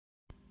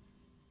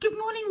Good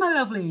morning, my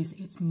lovelies.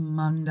 It's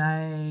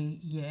Monday.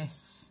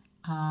 Yes,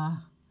 I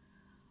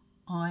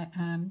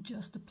am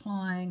just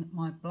applying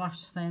my blush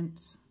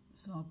scents.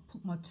 So I'll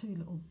put my two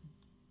little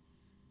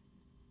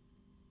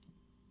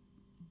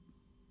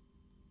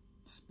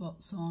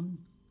spots on.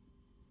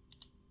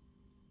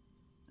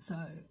 So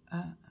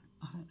I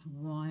don't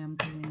know why I'm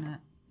doing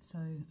that. So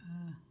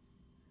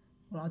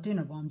well, I do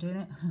know why I'm doing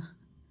it.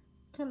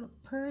 To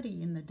look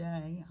pretty in the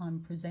day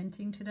I'm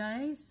presenting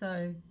today.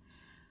 So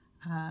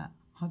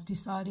I've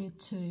decided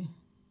to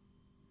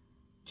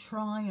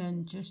try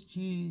and just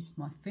use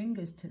my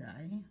fingers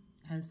today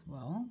as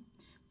well,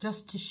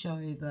 just to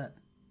show that,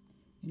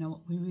 you know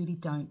what, we really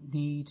don't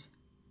need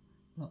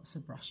lots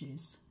of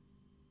brushes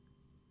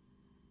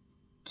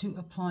to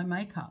apply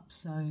makeup.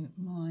 So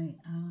my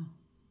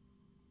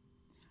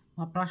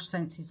blush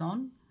sense is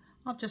on.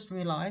 I've just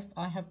realised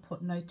I have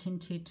put no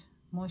tinted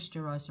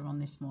moisturiser on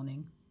this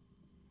morning.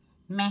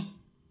 Meh.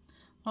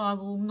 Well, I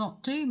will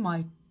not do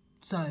my,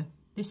 so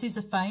this is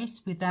a face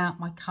without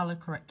my colour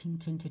correcting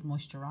tinted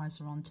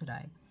moisturiser on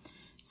today.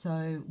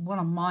 So what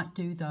I might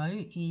do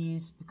though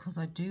is, because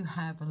I do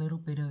have a little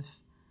bit of,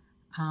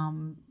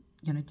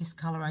 you know,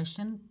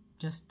 discoloration,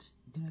 just,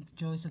 you know, the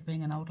joys of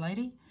being an old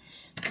lady.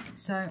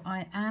 So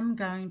I am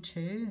going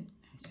to,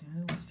 I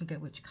always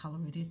forget which colour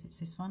it is, it's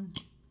this one.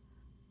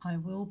 I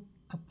will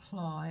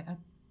apply a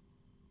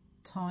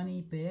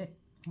tiny bit,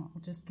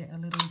 I'll just get a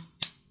little,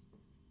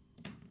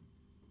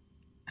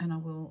 and I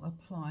will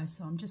apply.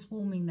 So I'm just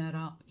warming that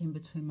up in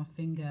between my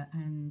finger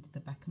and the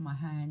back of my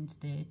hand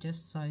there,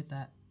 just so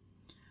that,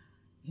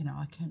 you know,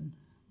 I can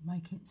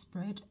make it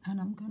spread. And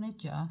I'm going to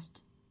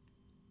just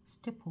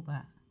stipple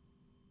that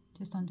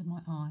just under my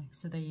eye.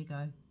 So there you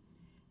go.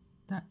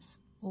 That's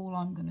all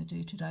I'm going to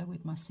do today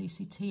with my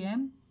CCTM.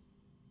 I'm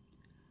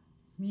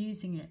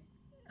using it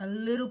a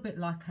little bit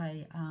like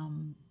a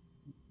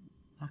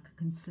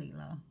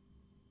concealer,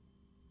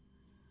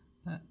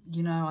 but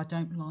you know, I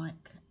don't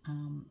like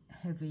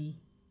heavy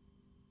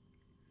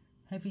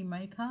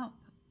makeup.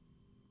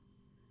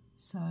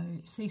 So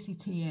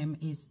CCTM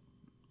is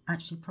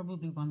actually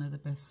probably one of the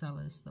best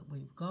sellers that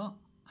we've got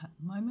at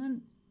the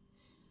moment.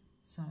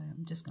 So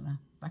I'm just going to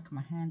back of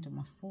my hand on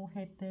my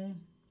forehead there,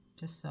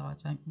 just so I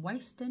don't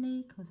waste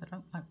any, because I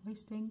don't like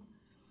wasting.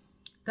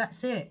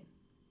 That's it.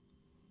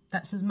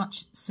 That's as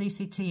much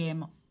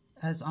CCTM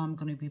as I'm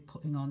going to be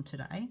putting on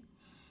today.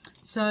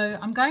 So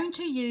I'm going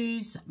to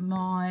use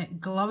my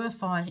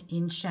Glowify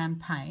in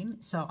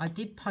Champagne. So I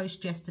did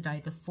post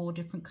yesterday the 4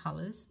 different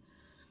colours.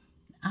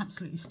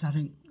 Absolutely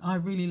stunning. I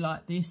really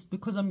like this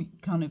because I'm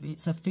kind of,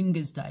 it's a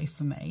fingers day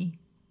for me.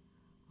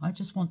 I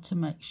just want to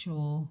make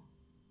sure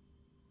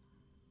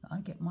that I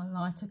get my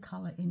lighter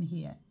colour in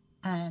here.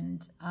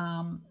 And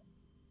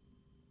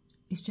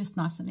it's just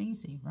nice and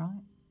easy,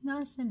 right?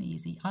 Nice and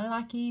easy. I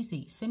like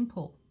easy,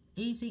 simple.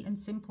 Easy and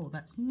simple.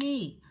 That's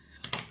me.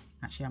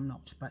 Actually, I'm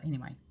not, but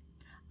anyway.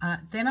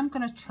 Then I'm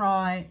going to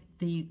try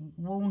the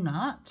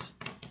walnut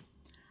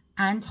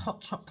and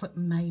hot chocolate,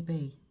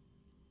 maybe.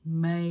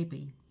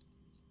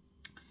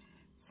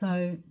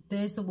 So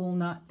there's the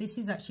walnut. This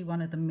is actually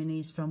one of the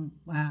minis from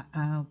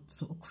our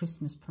sort of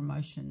Christmas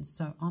promotions.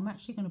 So I'm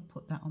actually going to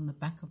put that on the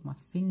back of my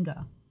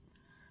finger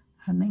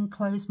and then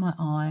close my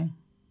eye.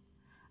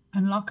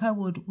 And like I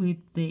would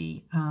with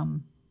the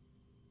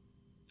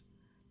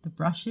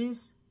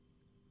brushes,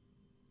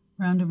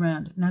 round and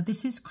round. Now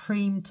this is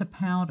cream to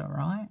powder,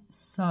 right?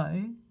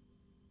 So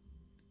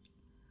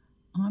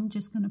I'm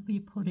just going to be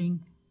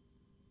putting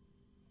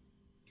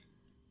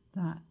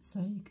that, so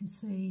you can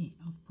see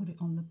I've put it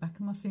on the back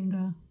of my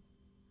finger.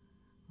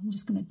 I'm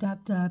just going to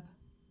dab.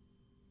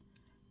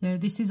 Yeah,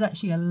 this is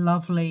actually a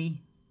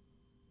lovely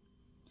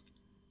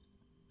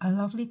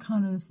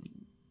kind of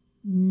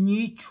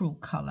neutral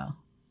colour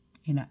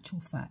in actual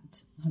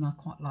fact, and I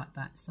quite like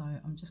that. So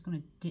I'm just going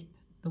to dip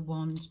the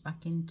wand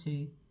back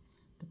into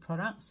the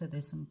product. So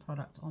there's some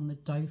product on the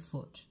doe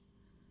foot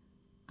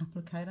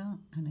applicator,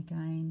 and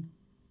again,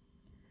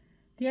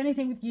 the only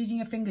thing with using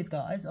your fingers,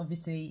 guys,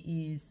 obviously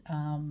is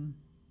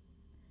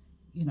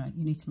you know,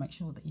 you need to make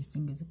sure that your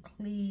fingers are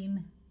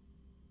clean.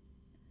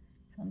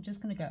 So I'm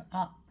just going to go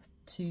up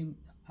to,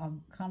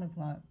 kind of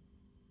like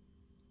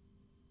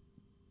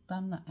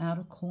done the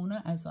outer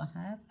corner as I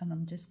have, and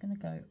I'm just going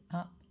to go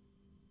up.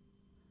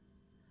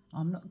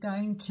 I'm not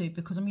going to,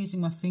 because I'm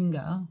using my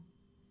finger.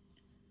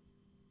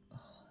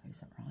 Is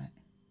that right?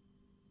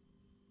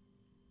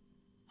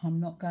 I'm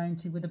not going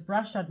to. With a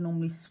brush, I'd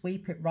normally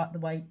sweep it right the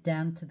way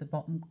down to the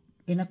bottom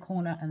inner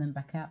corner and then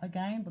back out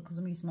again. Because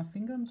I'm using my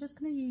finger, I'm just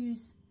going to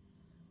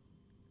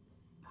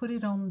put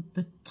it on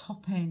the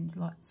top end,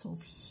 like sort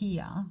of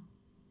here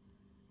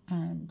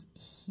and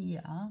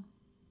here.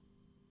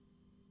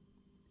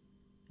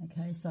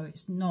 Okay, so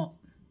it's not,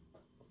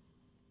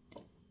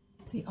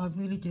 see, I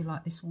really do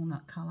like this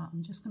walnut colour.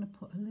 I'm just going to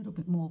put a little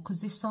bit more,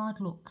 because this side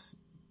looks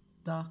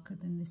darker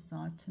than this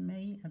side to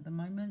me at the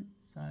moment.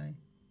 So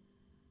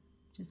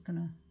just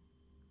gonna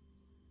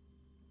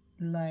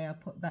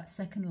put that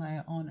second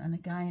layer on, and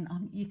again,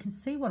 you can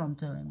see what I'm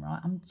doing, right?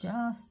 I'm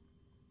just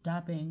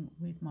dabbing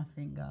with my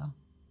finger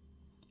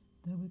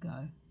There we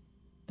go.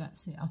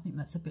 That's it. I think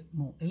that's a bit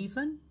more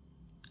even.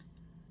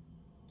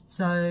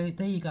 So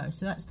there you go.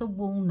 So that's the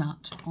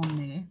walnut on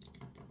there.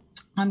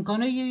 I'm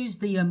going to use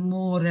the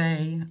Amore.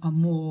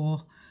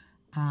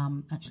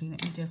 Actually,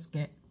 let me just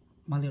get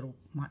my little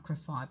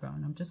microfiber,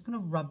 and I'm just going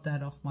to rub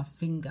that off my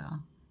finger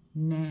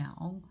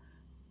now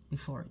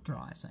before it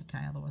dries,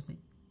 okay? Otherwise it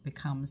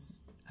becomes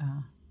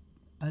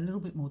a little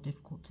bit more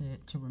difficult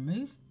to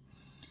remove.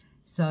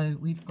 So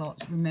we've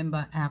got,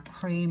 remember, our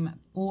cream,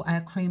 all our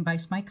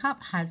cream-based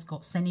makeup has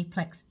got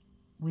Seniplex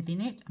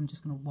within it. I'm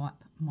just going to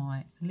wipe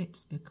my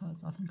lips because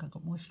I think I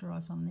got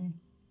moisturiser on there.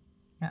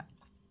 Yeah,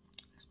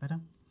 that's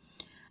better.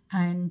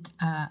 And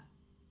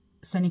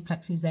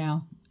Seniplex is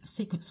our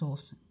secret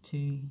sauce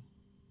to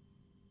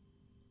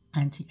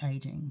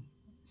anti-aging.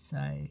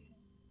 So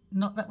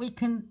not that we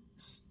can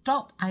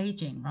stop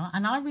aging, right?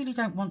 And I really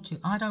don't want to.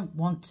 I don't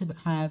want to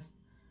have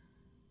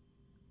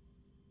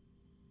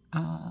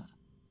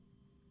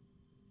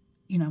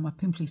you know, my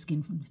pimply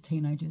skin from the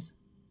teenagers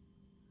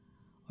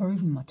or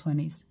even my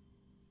 20s.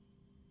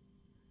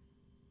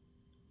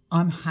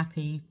 I'm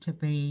happy to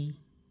be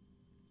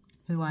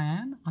who I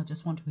am. I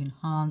just want to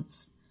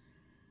enhance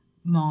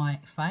my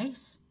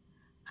face,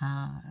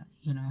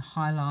 you know,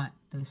 highlight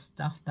the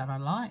stuff that I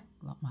like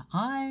my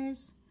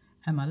eyes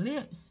and my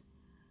lips,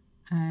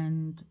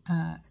 and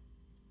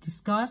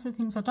disguise the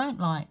things I don't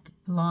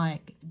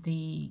like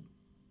the,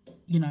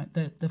 you know,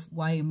 the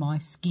way my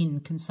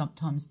skin can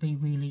sometimes be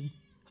really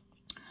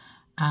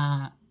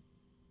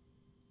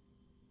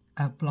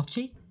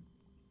blotchy,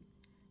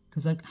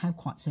 because I have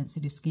quite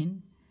sensitive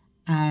skin,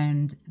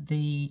 and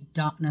the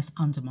darkness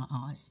under my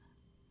eyes.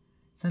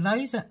 So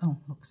those are, oh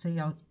look, see,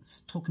 I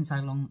was talking so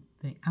long,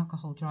 the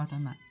alcohol dried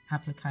on that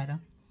applicator.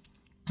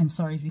 And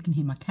sorry if you can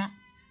hear my cat.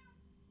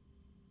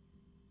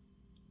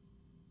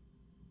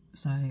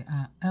 So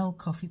L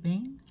Coffee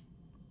Bean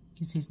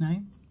is his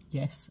name.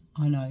 Yes,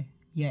 I know.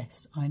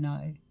 Yes, I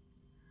know.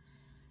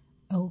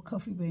 L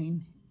Coffee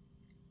Bean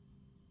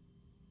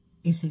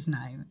is his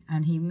name,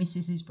 and he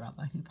misses his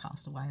brother who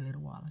passed away a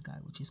little while ago,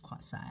 which is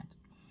quite sad.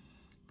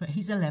 But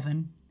he's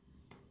 11.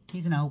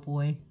 He's an old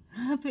boy,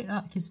 a bit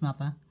like his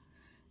mother.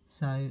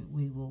 So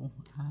we will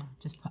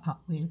just put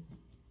up with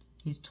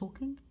his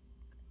talking.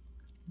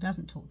 He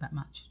doesn't talk that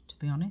much, to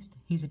be honest.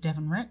 He's a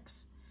Devon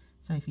Rex.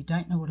 So if you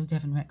don't know what a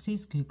Devon Rex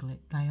is, Google it.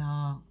 They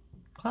are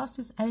classed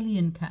as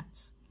alien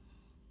cats.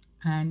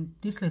 And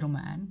this little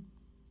man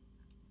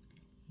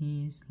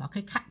is like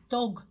a cat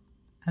dog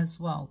as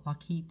well.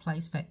 Like, he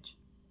plays fetch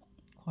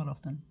quite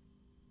often.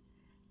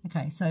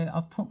 Okay, so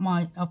I've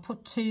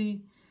put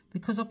two,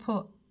 because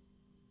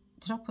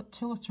did I put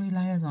 2 or 3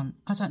 layers on?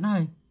 I don't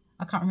know.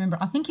 I can't remember.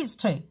 I think it's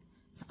 2.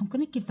 So I'm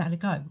going to give that a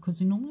go, because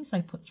we normally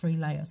say put 3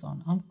 layers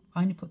on.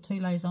 I only put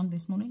 2 layers on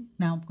this morning.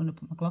 Now I'm going to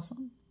put my gloss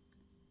on.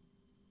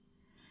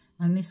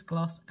 And this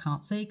gloss I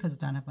can't see because I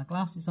don't have my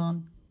glasses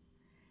on.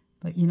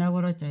 But you know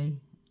what I do?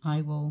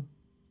 I will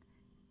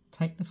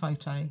take the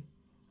photo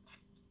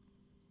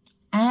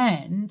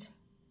and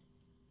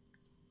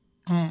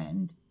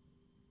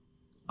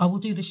I will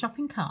do the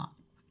shopping cart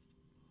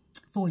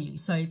for you.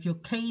 So if you're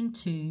keen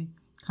to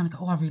kind of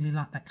go, oh, I really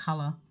like that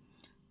colour,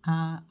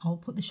 I'll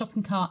put the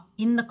shopping cart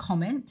in the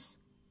comments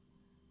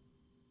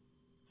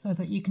so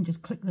that you can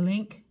just click the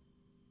link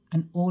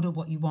and order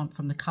what you want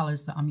from the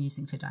colours that I'm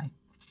using today.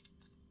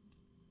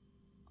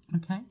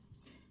 Okay,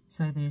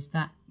 so there's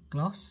that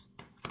gloss.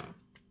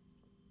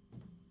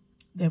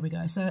 There we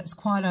go. So it's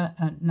quite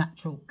a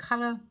natural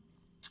colour.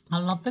 I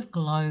love the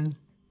glow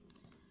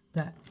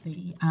that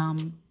the,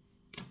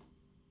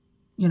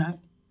 you know,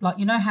 like,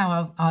 you know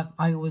how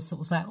I always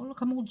sort of say, oh,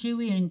 look, I'm all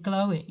dewy and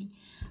glowy.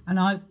 And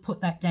I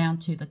put that down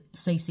to the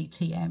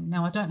CCTM.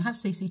 Now, I don't have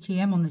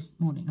CCTM on this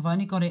morning. I've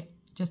only got it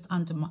just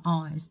under my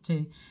eyes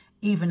to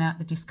even out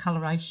the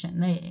discoloration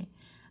there.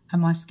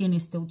 And my skin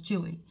is still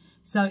dewy.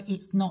 So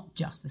it's not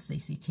just the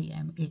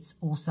CCTM. It's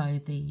also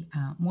the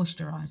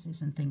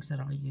moisturisers and things that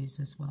I use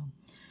as well.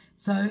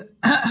 So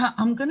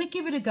I'm going to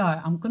give it a go.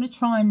 I'm going to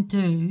try and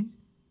do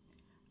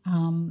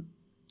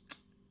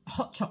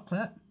hot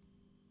chocolate.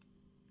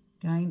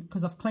 Again,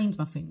 because I've cleaned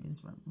my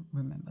fingers,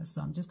 remember. So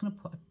I'm just going to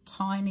put a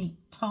tiny,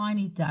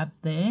 tiny dab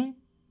there.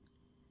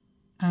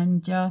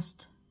 And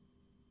just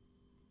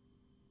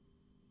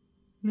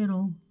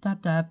little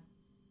dab, dab,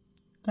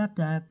 dab,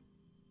 dab,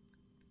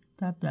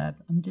 dab, dab.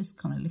 I'm just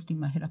kind of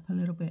lifting my head up a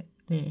little bit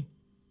there.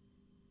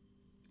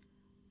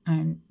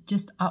 And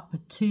just up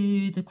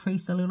to the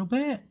crease a little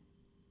bit.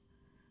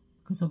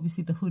 Because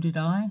obviously the hooded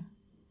eye.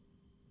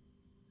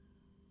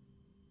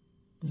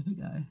 There we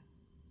go.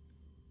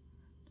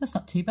 That's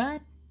not too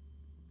bad.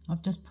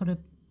 I've just put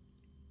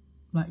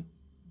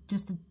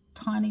just a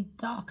tiny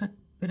darker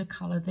bit of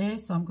colour there.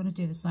 So I'm going to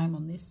do the same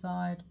on this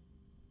side.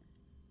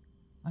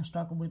 I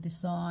struggle with this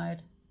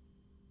side.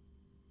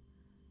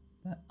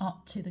 But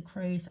up to the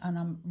crease, and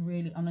I'm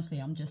really, honestly,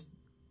 I'm just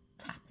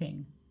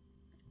tapping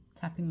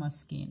my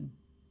skin.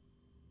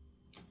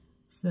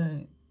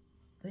 So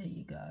there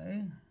you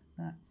go.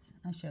 That's,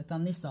 actually, I've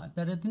done this side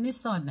better than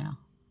this side now.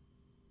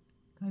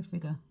 Go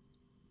figure.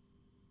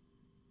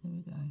 There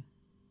we go.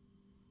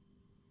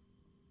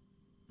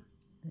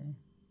 there.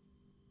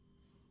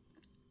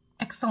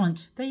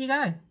 Excellent. There you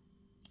go.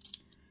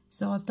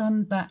 So I've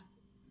done that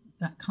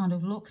kind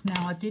of look.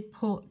 Now I did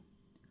put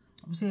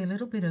obviously a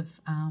little bit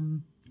of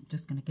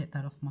just going to get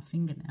that off my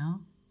finger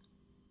now.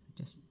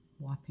 Just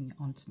wiping it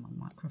onto my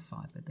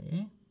microfiber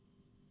there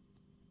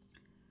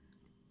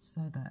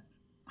so that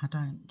I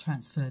don't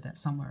transfer that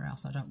somewhere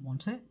else. I don't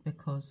want it,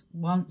 because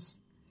once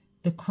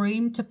the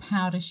cream to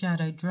powder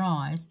shadow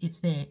dries, it's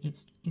there.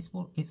 It's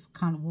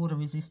kind of water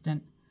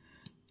resistant.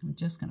 I'm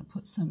just going to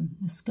put some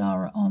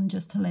mascara on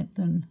just to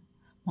lengthen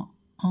my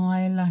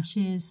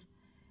eyelashes.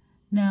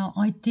 Now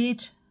I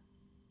did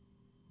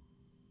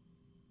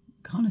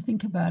kind of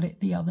think about it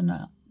the other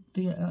night,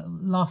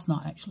 last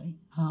night actually.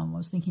 I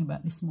was thinking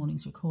about this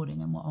morning's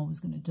recording and what I was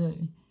going to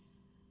do,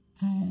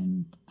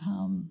 and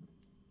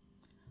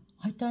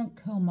I don't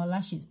curl my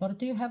lashes, but I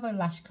do have a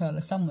lash curler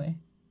somewhere,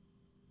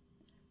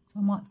 so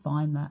I might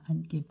find that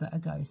and give that a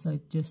go. So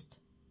just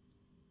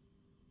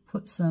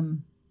put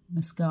some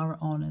mascara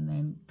on and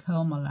then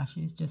curl my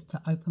lashes just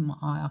to open my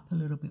eye up a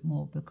little bit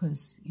more,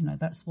 because you know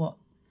that's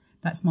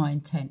my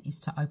intent, is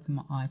to open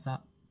my eyes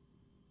up.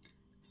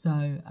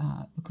 So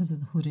because of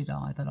the hooded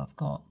eye that I've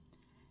got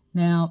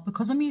now,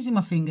 because I'm using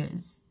my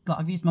fingers, like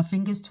I've used my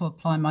fingers to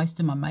apply most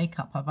of my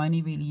makeup, I've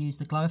only really used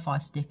the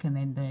Glowify stick and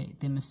then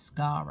the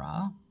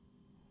mascara,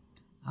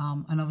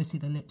 and obviously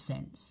the lip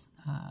sense.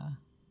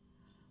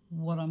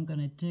 What I'm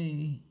going to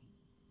do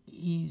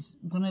is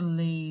I'm going to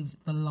leave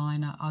the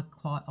liner. I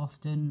quite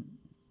often,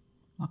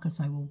 like I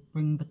say, will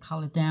bring the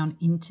colour down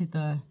into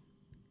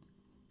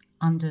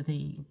under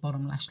the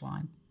bottom lash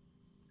line.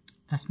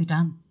 That's me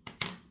done.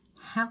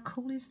 How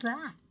cool is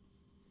that?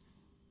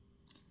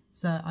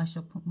 So I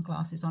shall put my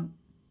glasses on.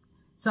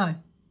 So I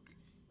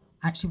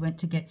actually went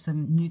to get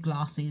some new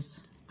glasses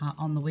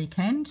on the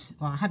weekend.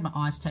 Well, I had my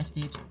eyes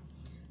tested,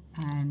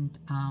 and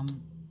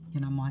you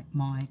know,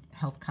 my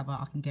health cover,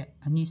 I can get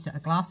a new set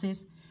of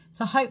glasses.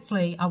 So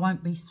hopefully I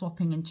won't be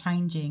swapping and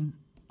changing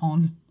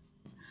on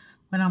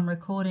when I'm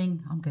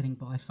recording. I'm getting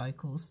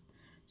bifocals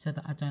so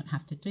that I don't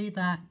have to do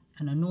that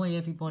and annoy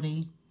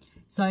everybody.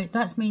 So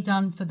that's me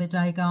done for the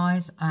day,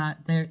 guys.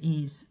 There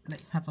is,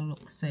 let's have a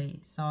look,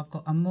 see. So I've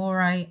got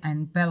Amore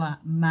and Bella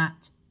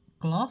Matte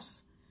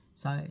Gloss.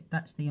 So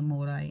that's the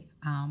Amore.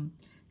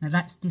 Now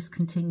that's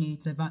discontinued.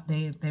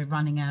 They're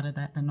running out of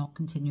that. They're not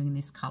continuing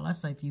this colour.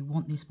 So if you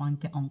want this one,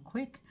 get on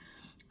quick.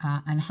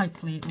 And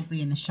hopefully it will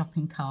be in the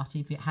shopping cart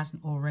if it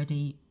hasn't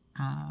already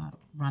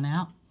run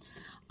out.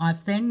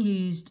 I've then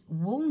used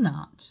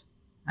Walnut,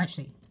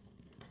 actually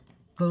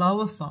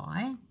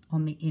Glowify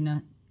on the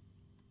inner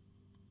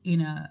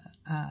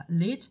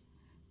lid,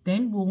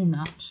 then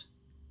Walnut,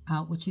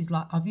 which is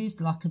like, I've used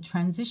like a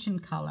transition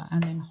colour,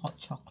 and then Hot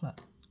Chocolate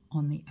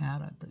on the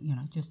outer, you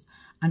know, just,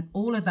 and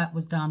all of that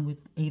was done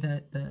with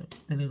either the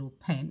little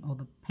pen or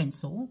the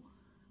pencil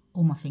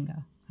or my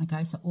finger.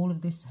 Okay, so all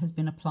of this has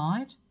been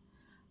applied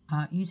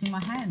using my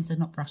hands and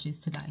not brushes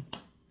today,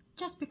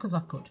 just because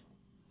I could.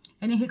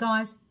 Anywho,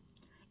 guys,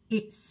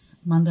 it's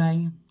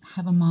Monday.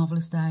 Have a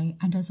marvellous day,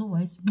 and as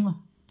always,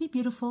 be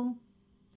beautiful.